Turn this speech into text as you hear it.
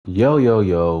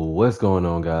Yo, what's going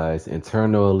on, guys?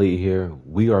 Internal Elite here.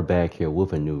 We are back here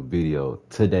with a new video.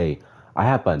 Today, I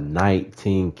have a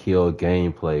 19 kill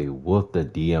gameplay with the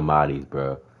DIAMATTIs,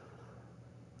 bro.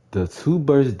 The two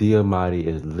burst Diamatti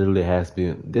is literally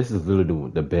this is literally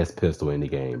the best pistol in the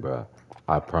game, bro.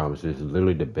 I promise this is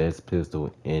literally the best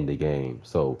pistol in the game.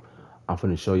 So I'm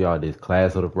gonna show y'all this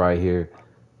class setup right here.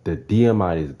 The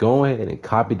Diamattis, go ahead and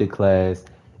copy the class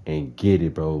and get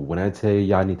it, bro. When I tell you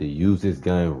y'all need to use this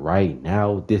gun right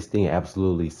now, this thing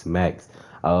absolutely smacks.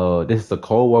 This is a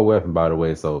Cold War weapon, by the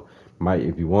way, so might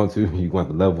if you want to, you want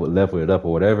to level it up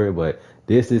or whatever. But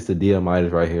this is the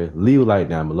DMIs right here. Leave a like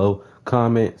down below,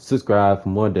 comment, subscribe for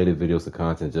more daily videos and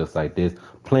content just like this.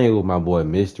 Playing with my boy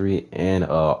Mystery and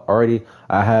Artie.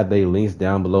 I have their links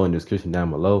down below in the description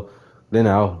down below. Then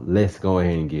let's go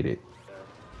ahead and get it.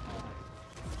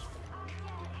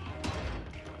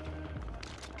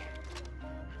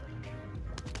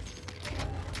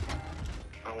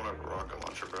 I want a rocket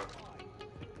launcher, bro.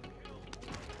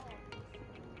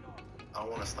 I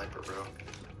want a sniper, bro.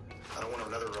 I don't want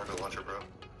another rocket launcher, bro.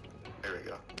 There we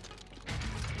go.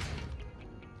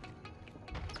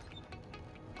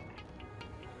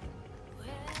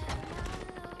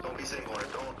 Don't be sitting corner.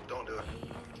 Don't do it.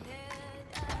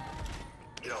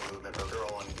 Get out of movement, bro. They're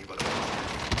all on you, but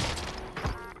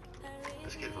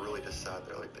this kid really just sat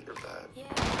there like that. You're bad. You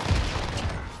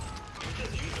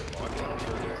just use a rocket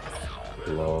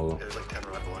launcher. Lol. There's like 10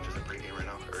 rocket launchers in pregame right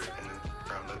now, or in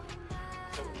around it.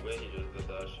 The way he just did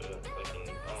that shit, like,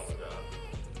 oh my god.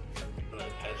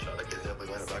 Like, headshot. That kid definitely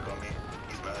landed back on me.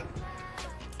 He's mad.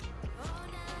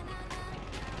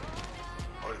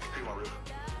 Oh, there's people on roof.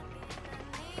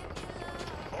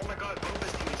 Oh my god, both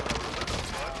his teammates on our roof. What the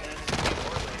fuck? And his teammates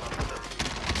are laying on the roof.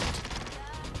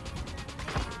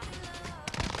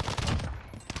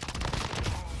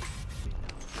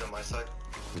 He's on my side.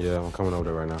 Yeah, I'm coming over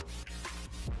there right now.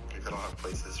 If I don't have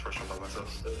places, rush him by myself.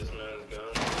 So this man's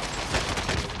gun.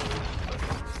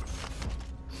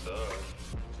 So,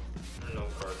 no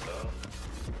cartel.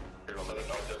 Here, don't let me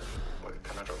know. Wait,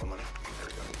 can I drop my money? There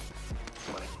we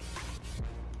go. Money.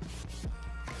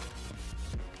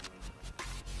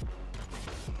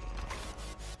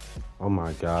 Oh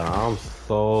my god, I'm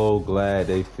so glad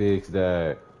they fixed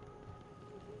that.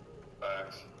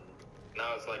 Facts.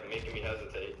 Now it's like making me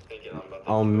hesitate, thinking I'm about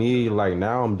to On me, like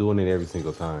now I'm doing it every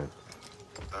single time.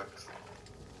 Thanks.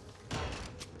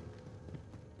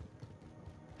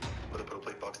 Put a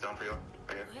plate box down for you.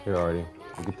 Right here. Here, Artie.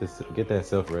 Get that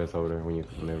self-res over there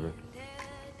whenever.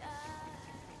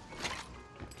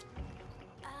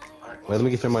 Alright, Wait, let me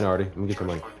get your money, Artie. Let me get your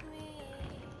money.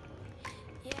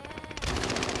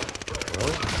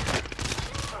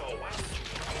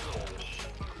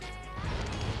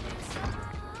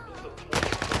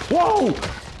 Whoa! You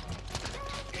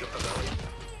jumped the valley.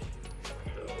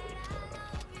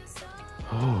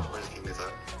 Oh, Where's his teammates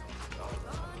at?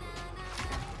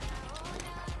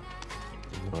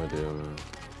 no idea, man.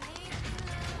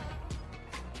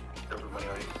 Grab your money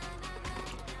already.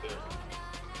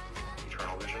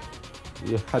 Eternal vision.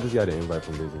 Yeah, I just got an invite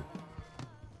from Disney.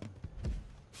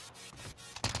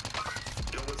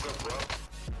 Yo, what's up, bro?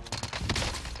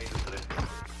 How you doing today?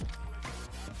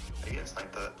 How you getting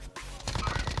sniped at?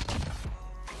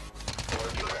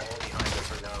 Oh, people are all behind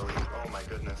us right now, Elite. Oh my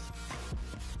goodness.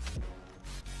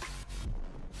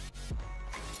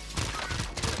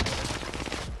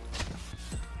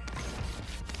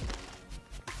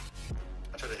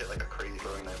 I tried to hit like a crazy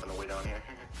throwing knife on the way down here.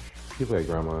 People at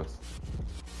grandma's.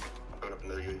 I'm going up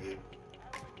another UAV.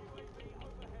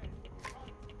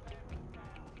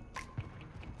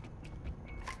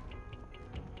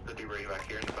 The dude right back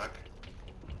here in the back.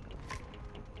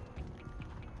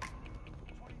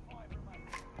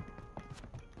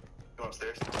 Go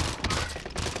upstairs.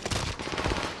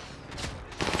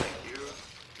 Thank you.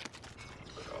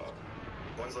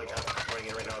 One's like running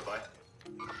in right now. Bye.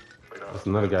 There's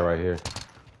another guy right here.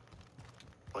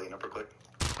 Playing upper click.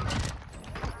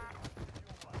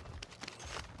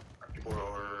 People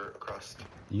are across.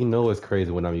 You know it's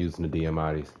crazy when I'm using the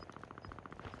DMIs.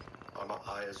 Oh, my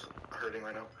eye is hurting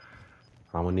right now.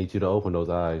 I'm gonna need you to open those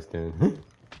eyes then.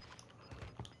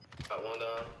 Got one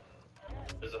down.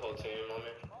 There's a whole team on me.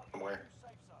 From where?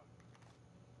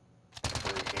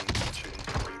 Where you can shooting?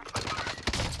 Where you fighting?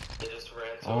 They just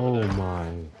ran to Oh over there. my.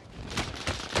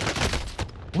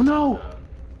 Oh no!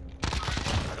 I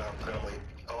got him finally.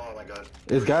 Oh my god.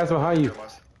 There's guys behind you.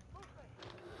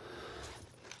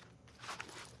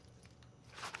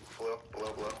 Below.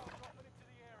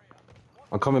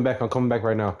 I'm coming back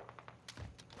right now.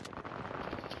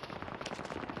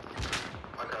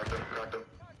 I cracked him.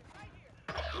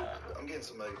 I'm getting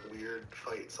some like weird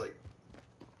fights. like,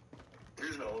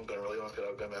 here's my own gun, really almost got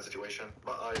out of gun that situation.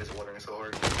 My eye is watering so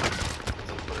hard. It's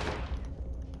like literally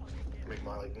make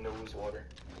my like nose water.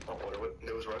 Not water, what?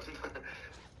 Nose run.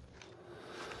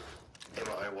 And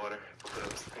my eye water. Both of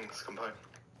those things combined.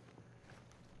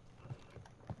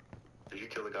 Did you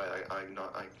kill the guy I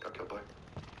got killed by?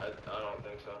 I don't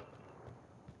think so.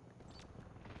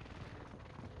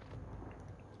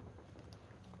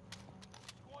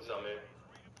 He's on me.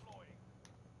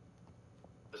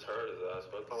 Just heard his ass,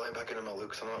 but I'll line back into my loot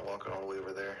because I'm not walking all the way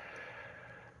over there.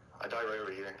 I die right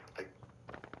over here. Like,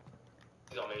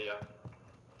 he's on me, yeah.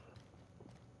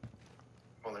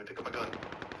 well, let me pick up my gun.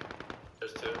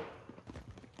 There's two.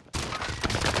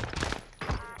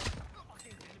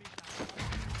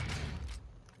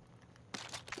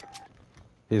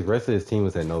 His rest of his team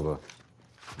was at Nova.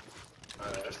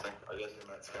 Alright, interesting. I guess he's in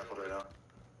that scaffold right now.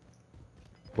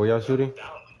 Where y'all shooting? Down.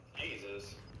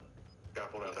 Jesus.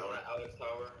 Scaffold and He's on tower. that Alex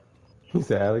Tower. He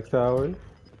said Alex Tower.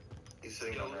 He's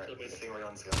sitting on there. He's sitting right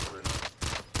on the scaffold right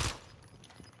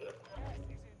now. Yep.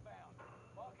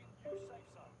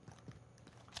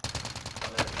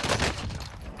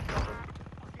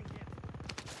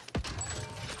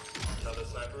 Another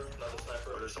sniper. Another Oh,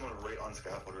 sniper. there's someone right on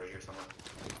scaffold right here somewhere.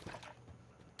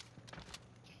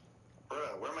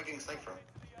 Bruh, where am I getting sniped from?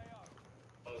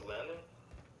 One's landing.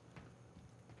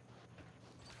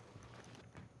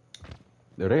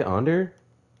 Are they under?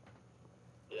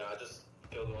 Yeah, I just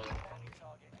killed one.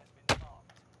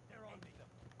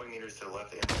 20 meters to the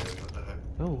left and right. What the heck?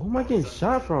 Yo, who am I getting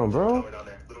shot from, bro? Tower down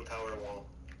there. Little tower wall.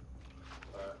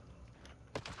 Alright.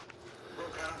 Bro,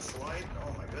 can I slide?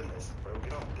 Oh my goodness. Bro,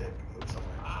 get off dick. Move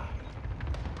somewhere. Ah.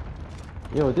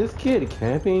 Yo, this kid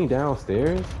camping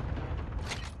downstairs?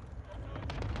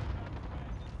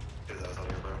 Get his ass out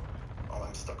of here, bro. Oh,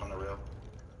 I'm stuck on the rail.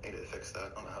 Need to fix that.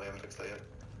 I don't know how they haven't fixed that yet.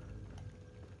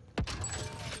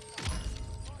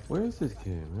 Where is this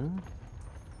kid, man?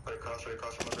 Right across from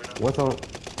us right now. What's on?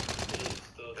 He's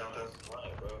still Downtown.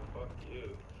 flying, bro. Fuck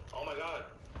you. Oh my god.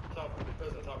 Top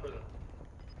prison, top prison.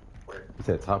 Where? You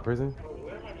said top prison? Bro,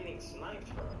 where am I getting sniped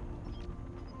from?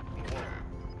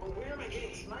 Bro, where am I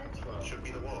getting sniped from? Should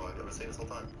be the wall. I've been saying this whole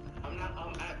time. I'm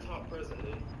at top prison,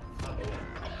 dude. Not the one.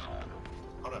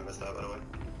 How did I miss that, by the way?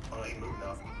 Oh, no, he moved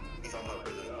now. He's on top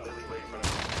prison. Literally right in front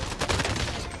of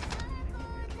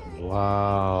me.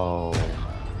 Wow.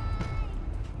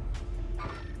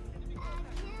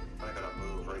 I gotta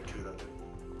move right to them, dude.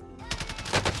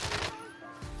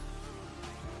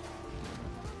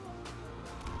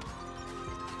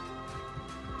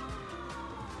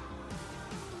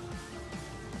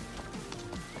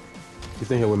 He's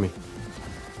in here with me.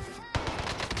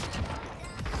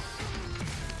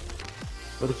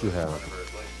 What did you have? Whatever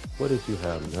it's like. What did you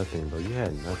have? Nothing, bro. You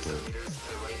had nothing. 7 meters to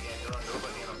the right hand. You're on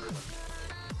nobody and I'm prison.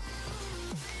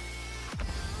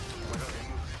 Oh my god, he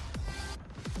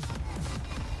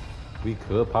moved. We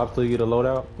could pop till you get a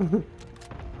loadout.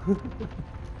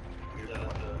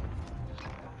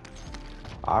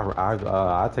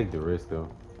 I take the risk though.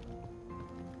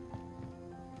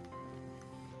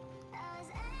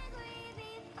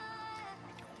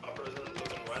 Top prison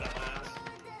looking right at my ass.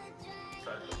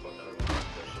 Tried to fuck out of one.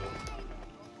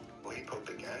 Well, he poked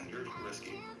again? You're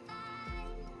risky.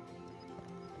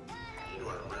 You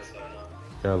are risky.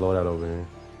 Got a loadout over here.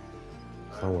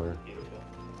 Somewhere. Beautiful.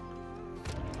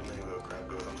 And then the crap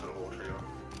goes onto the whole trio.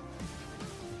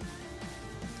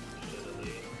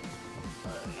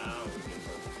 Alright, now we can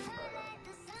focus.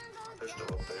 They're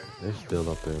still up there. They're still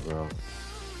up there, bro. I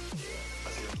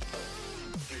see him.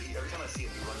 Dude, every time I see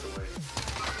him, he runs away.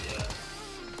 Yeah.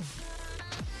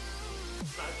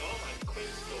 Snipe all my quick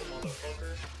skill,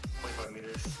 motherfucker. 25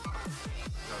 meters.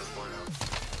 Not as far now.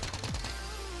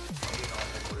 I'm getting on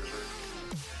headquarters right.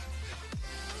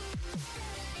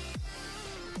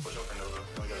 Push up for Nova. Oh,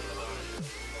 we got another one.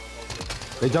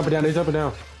 They jumping down. They jumping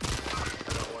down. I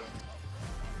got one.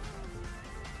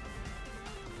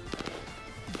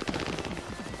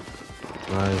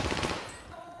 Nice.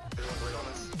 There's one right on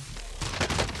us.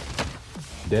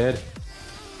 Dead. Right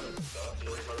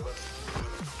in front of us.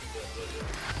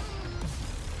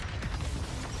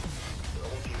 The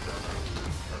whole team's down there.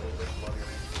 Our whole best lobby, I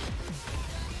mean.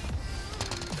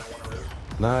 Down one roof.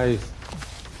 Nice.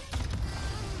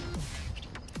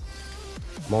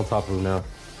 I'm on top of him now.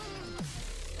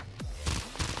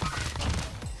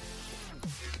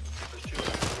 There's two.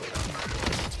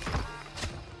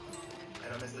 And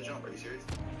I missed the jump. Are you serious?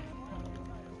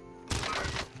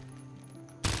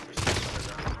 There's two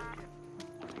underground.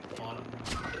 Come on.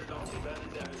 There's bounty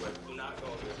bandits everywhere. Do not go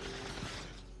here.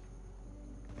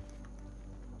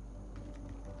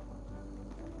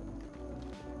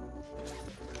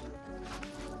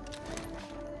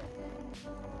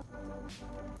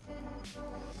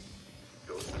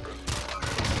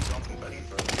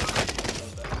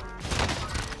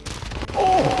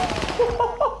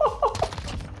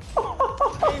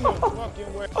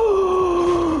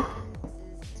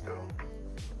 Let's go.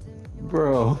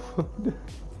 Bro.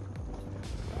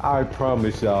 I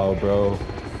promise y'all, bro.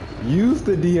 Use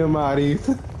the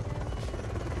DIAMATTIs.